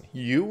lesson.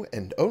 You,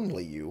 and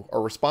only you,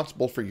 are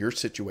responsible for your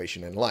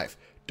situation in life.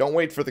 Don't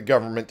wait for the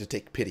government to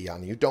take pity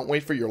on you. Don't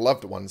wait for your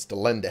loved ones to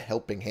lend a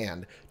helping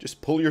hand.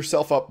 Just pull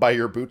yourself up by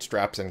your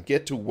bootstraps and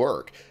get to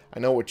work. I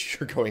know what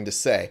you're going to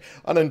say.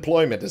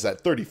 Unemployment is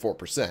at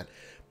 34%.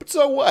 But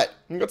so what?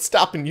 What's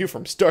stopping you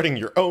from starting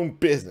your own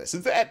business?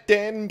 It's that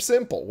damn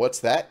simple. What's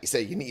that? You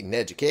say you need an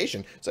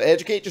education, so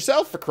educate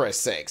yourself for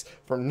Christ's sakes.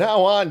 From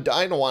now on,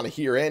 I don't want to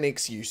hear any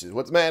excuses.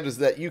 What matters is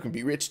that you can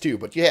be rich too,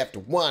 but you have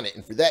to want it,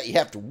 and for that you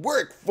have to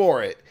work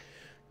for it.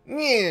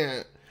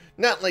 Yeah.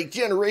 Not like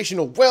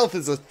generational wealth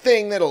is a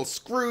thing that'll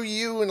screw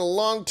you in the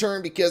long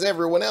term because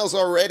everyone else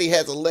already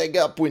has a leg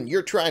up when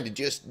you're trying to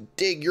just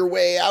dig your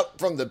way out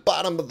from the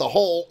bottom of the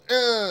hole.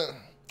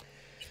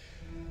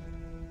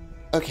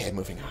 Okay,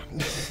 moving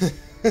on.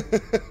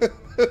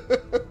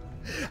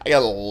 I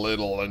got a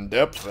little in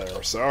depth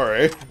there,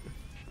 sorry.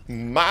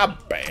 My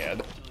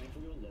bad.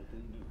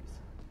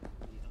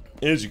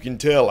 As you can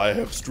tell, I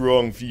have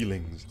strong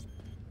feelings.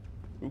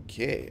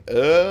 Okay,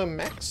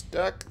 Max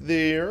stuck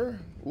there.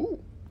 Ooh.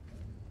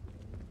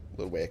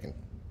 Little way I can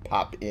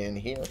pop in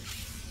here.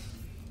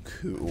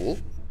 Cool.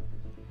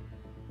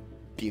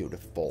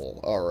 Beautiful.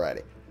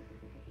 Alrighty.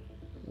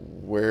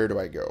 Where do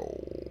I go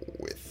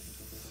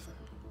with...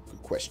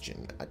 good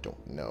question. I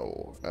don't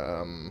know.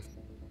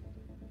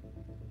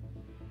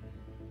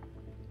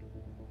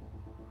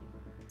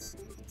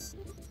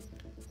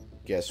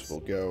 Guess we'll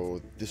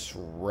go this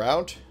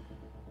route.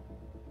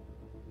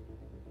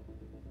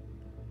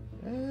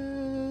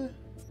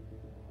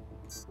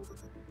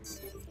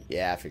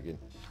 Yeah, I figured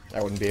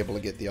I wouldn't be able to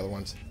get the other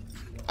ones.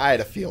 I had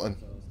a feeling.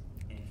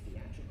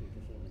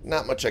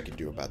 Not much I could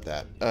do about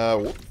that.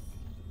 Whoop.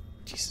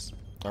 Jesus.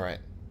 Alright.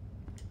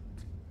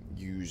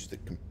 Use the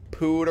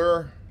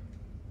computer.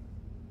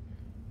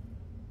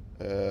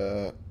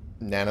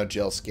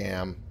 Nanogel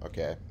scam.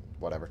 Okay,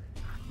 whatever.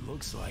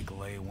 Looks like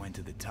Leia went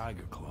to the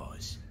Tiger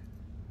Claws.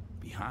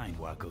 Behind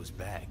Wako's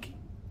back.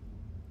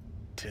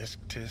 Tisk,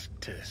 tisk,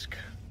 tisk.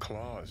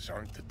 Claws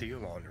aren't the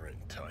deal-honoring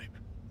type.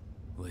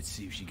 Let's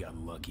see if she got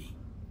lucky.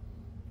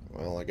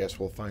 Well, I guess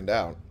we'll find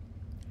out.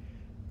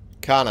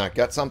 Kana,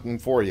 got something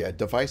for you. A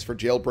device for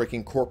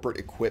jailbreaking corporate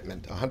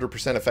equipment.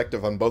 100%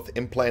 effective on both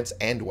implants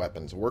and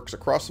weapons. Works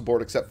across the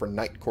board except for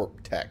Night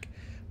Corp tech.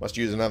 Must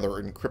use another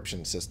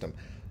encryption system.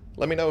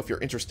 Let me know if you're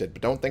interested,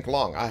 but don't think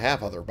long. I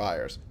have other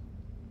buyers.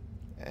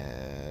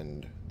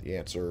 And The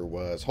answer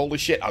was, holy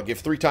shit, I'll give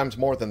 3 times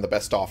more than the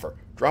best offer.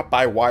 Drop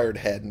by Wired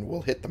Head and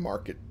we'll hit the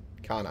market.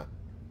 Kana.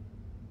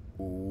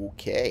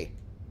 Okay.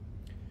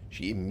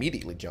 She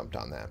immediately jumped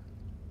on that.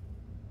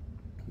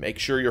 Make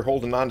sure you're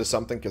holding on to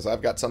something, because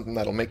I've got something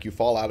that'll make you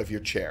fall out of your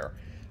chair.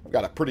 I've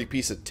got a pretty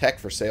piece of tech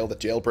for sale that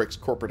jailbreaks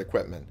corporate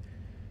equipment.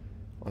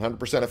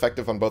 100%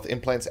 effective on both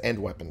implants and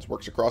weapons.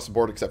 Works across the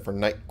board except for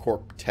Night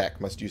Corp tech.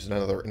 Must use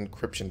another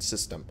encryption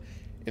system.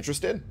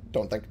 Interested?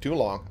 Don't think too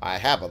long. I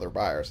have other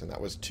buyers, and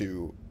that was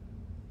to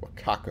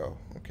Wakako.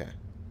 Okay.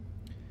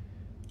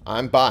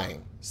 I'm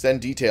buying.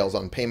 Send details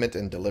on payment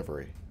and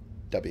delivery.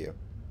 W.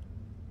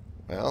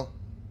 Well,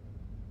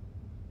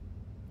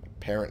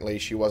 apparently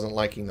she wasn't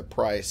liking the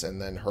price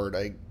and then heard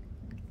a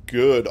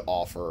good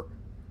offer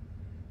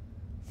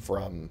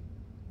from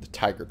the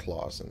Tiger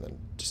Claws and then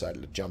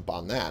decided to jump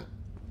on that.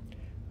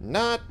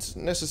 Not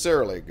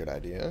necessarily a good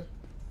idea.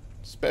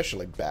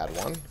 Especially bad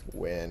one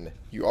when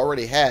you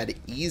already had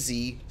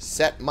easy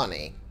set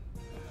money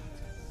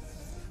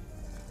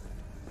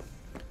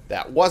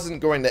that wasn't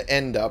going to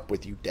end up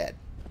with you dead.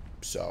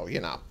 So,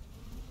 you know,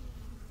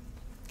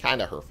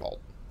 kind of her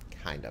fault.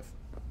 Kind of.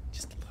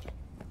 Just a little.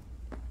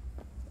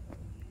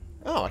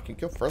 Oh, I can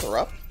go further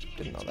up?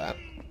 Didn't know that.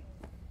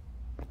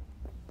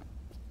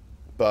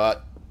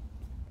 But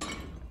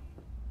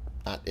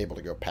not able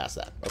to go past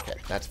that. Okay,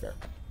 that's fair.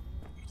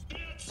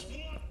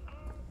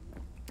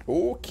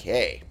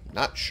 Okay.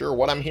 Not sure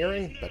what I'm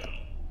hearing, but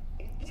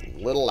it's a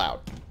little loud.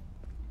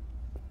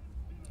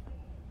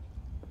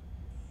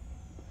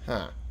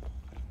 Huh.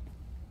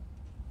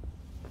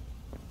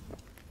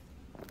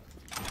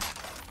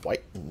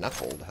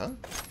 White-knuckled, huh?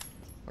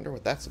 Wonder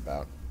what that's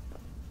about.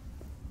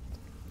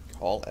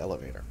 Call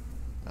elevator.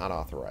 Not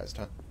authorized,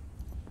 huh?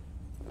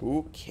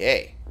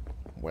 Okay.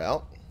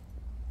 Well.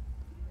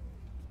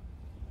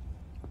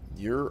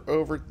 You're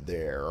over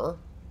there.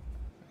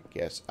 I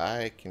guess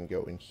I can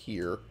go in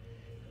here.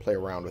 Play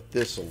around with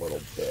this a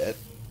little bit.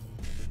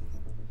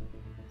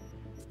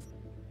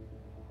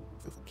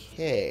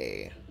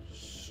 Okay.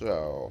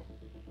 So.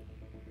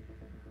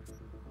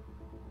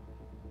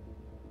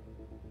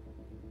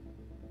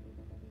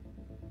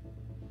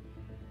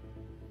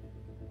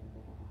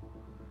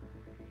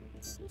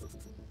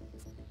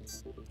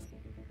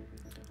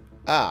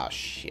 Ah,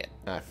 shit.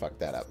 I fucked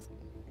that up.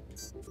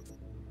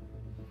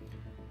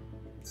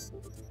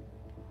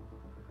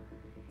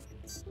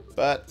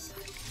 But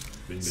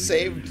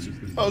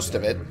saved most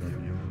of it.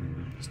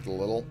 Just a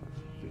little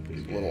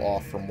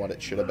off from what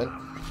it should have been.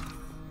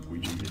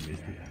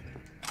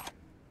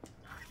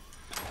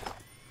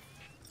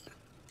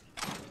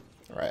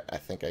 Alright, I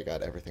think I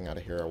got everything out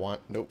of here I want.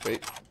 Nope,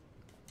 wait.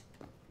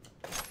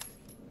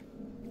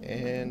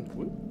 And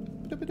whoop,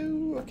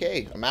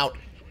 okay, I'm out.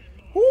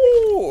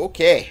 Woo,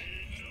 okay.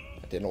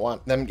 I didn't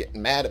want them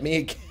getting mad at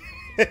me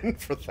again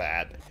for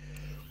that.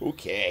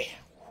 Okay.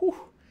 Whew.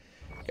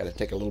 Gotta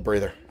take a little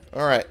breather.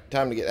 Alright,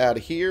 time to get out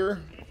of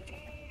here.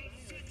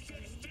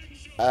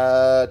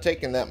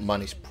 Taking that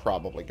money's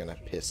probably gonna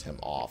piss him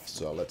off,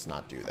 so let's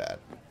not do that.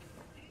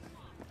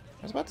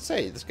 I was about to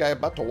say, this guy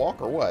about to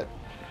walk or what?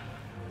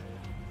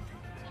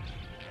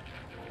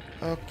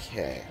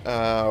 Okay,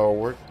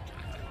 we're...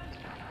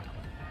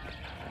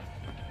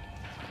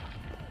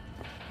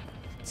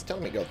 It's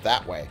telling me to go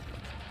that way.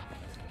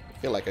 I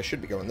feel like I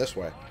should be going this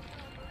way.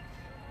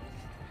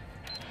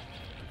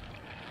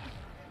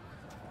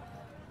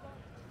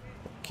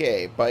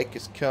 Okay, bike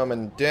is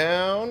coming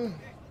down.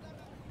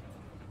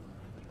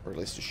 Or at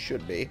least it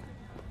should be.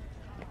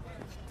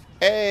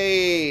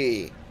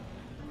 Hey!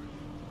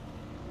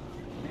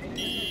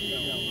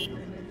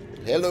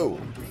 Hello.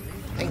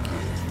 Thank you.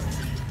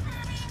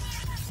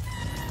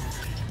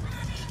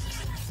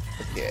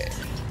 Okay.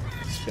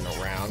 Spin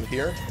around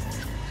here.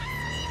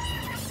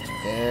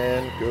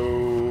 And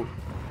go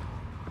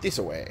this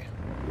way.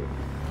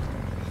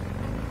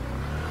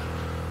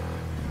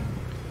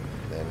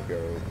 Then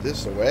go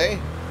this way.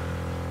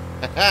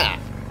 Haha!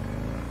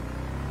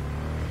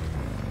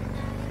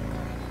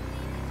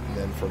 And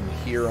then from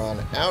here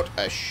on out,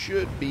 I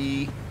should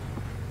be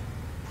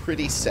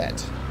pretty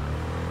set.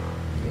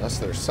 Unless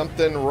there's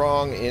something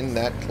wrong in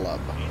that club.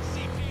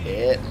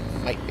 It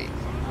might be. You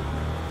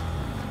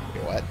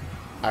know what?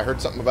 I heard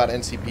something about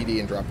NCPD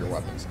and drop your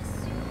weapons.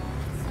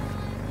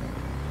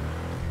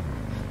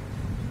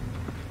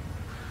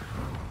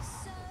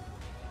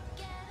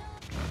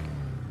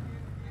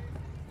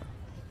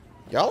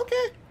 Y'all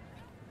okay?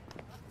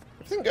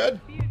 Everything good?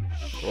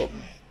 Oh,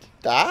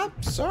 ah,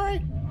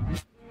 sorry.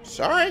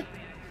 Sorry.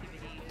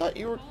 Thought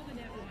you were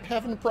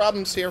having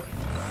problems here.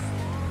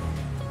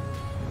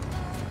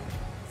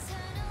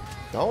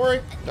 Don't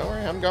worry. Don't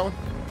worry. I'm going.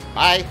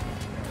 Bye.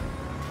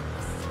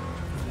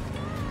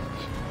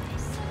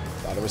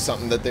 Thought it was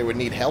something that they would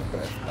need help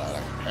with,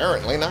 but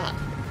apparently not.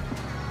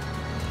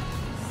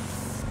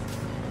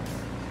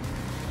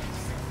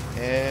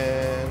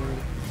 And...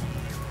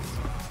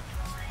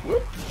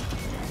 whoop.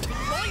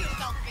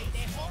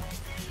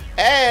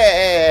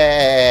 Hey!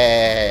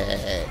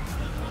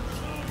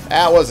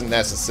 That wasn't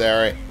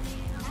necessary.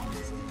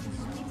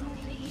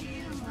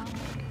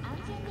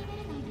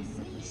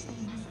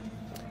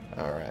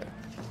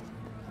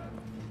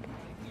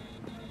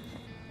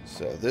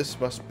 So this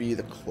must be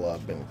the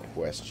club in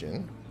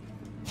question.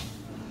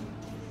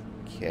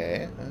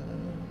 Okay.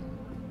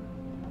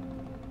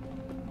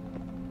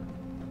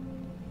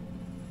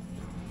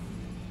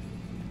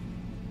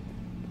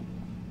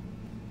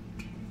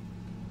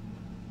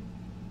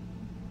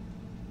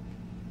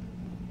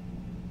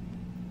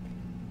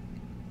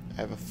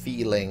 I have a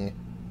feeling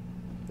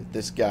that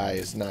this guy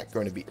is not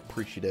going to be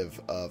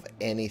appreciative of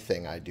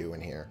anything I do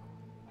in here.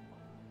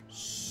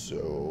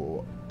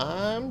 So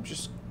I'm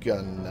just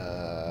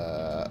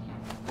gonna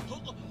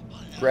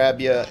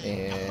grab you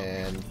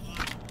and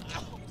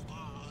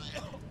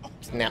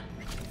snap.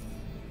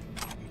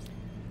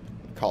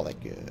 Call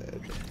it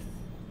good.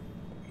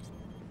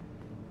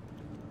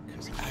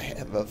 Because I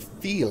have a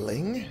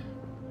feeling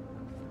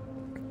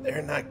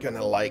they're not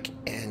gonna like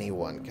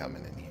anyone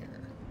coming in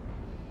here.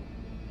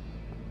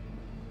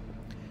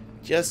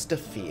 Just a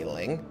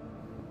feeling.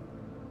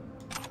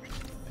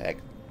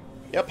 Peg.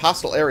 Yep,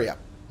 hostile area.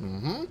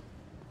 Mm-hmm.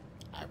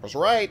 I was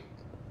right.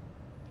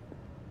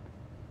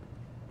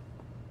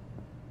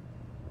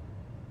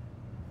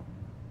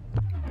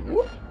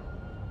 Whoop.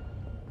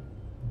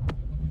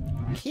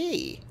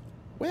 Okay.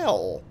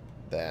 Well,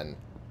 then.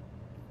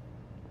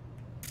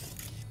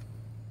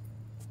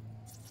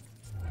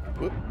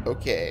 Whoop.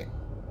 Okay.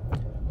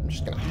 I'm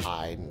just gonna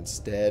hide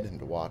instead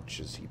and watch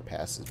as he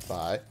passes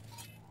by.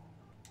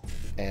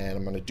 And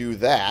I'm going to do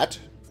that.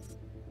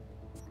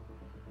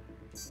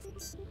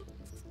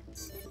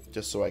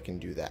 Just so I can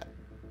do that.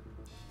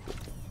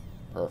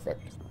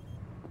 Perfect.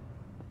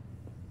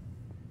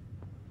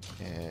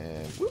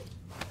 And whoop.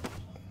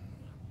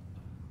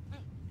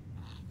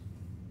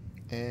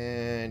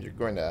 And you're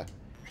going to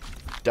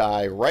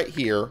die right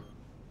here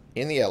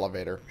in the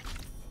elevator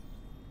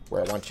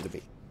where I want you to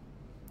be.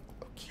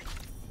 Okay.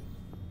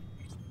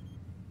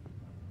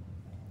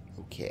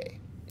 Okay.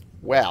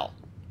 Well.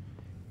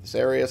 This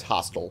area is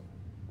hostile.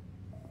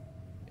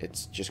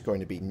 It's just going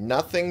to be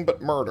nothing but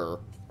murder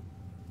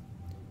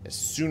as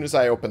soon as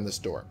I open this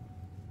door.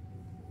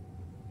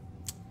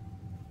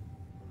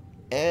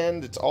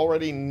 And it's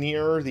already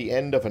near the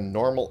end of a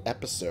normal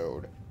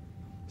episode.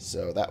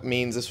 So that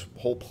means this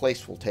whole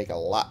place will take a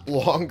lot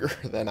longer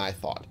than I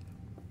thought.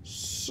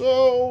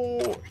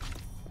 So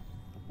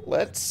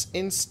let's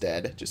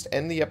instead just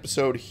end the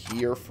episode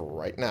here for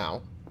right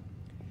now.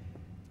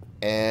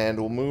 And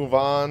we'll move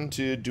on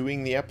to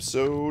doing the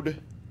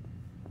episode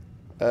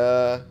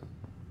after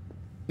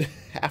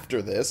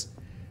this.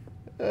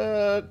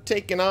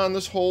 Taking on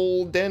this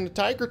whole den of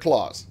tiger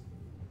claws.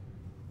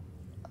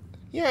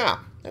 Yeah,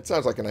 that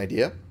sounds like an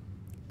idea.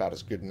 About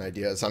as good an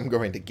idea as I'm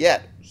going to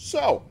get.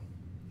 So,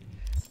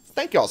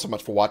 thank you all so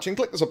much for watching.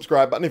 Click the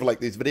subscribe button if you like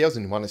these videos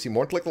and you want to see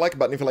more. Click the like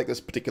button if you like this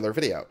particular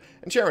video.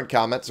 And share and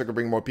comment so I can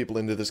bring more people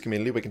into this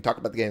community. We can talk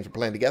about the games we're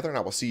playing together, and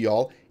I will see you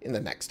all in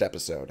the next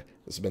episode.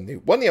 This has been the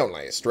one and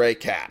only Stray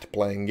Cat,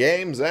 playing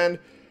games and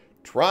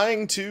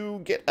trying to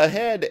get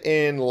ahead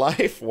in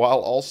life while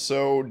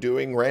also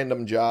doing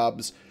random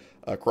jobs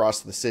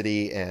across the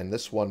city. And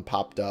this one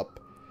popped up,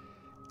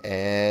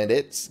 and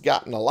it's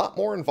gotten a lot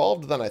more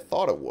involved than I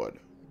thought it would.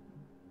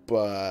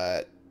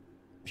 But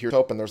here's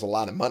hoping there's a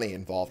lot of money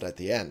involved at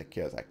the end,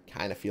 because I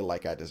kind of feel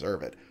like I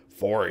deserve it.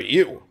 For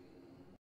you!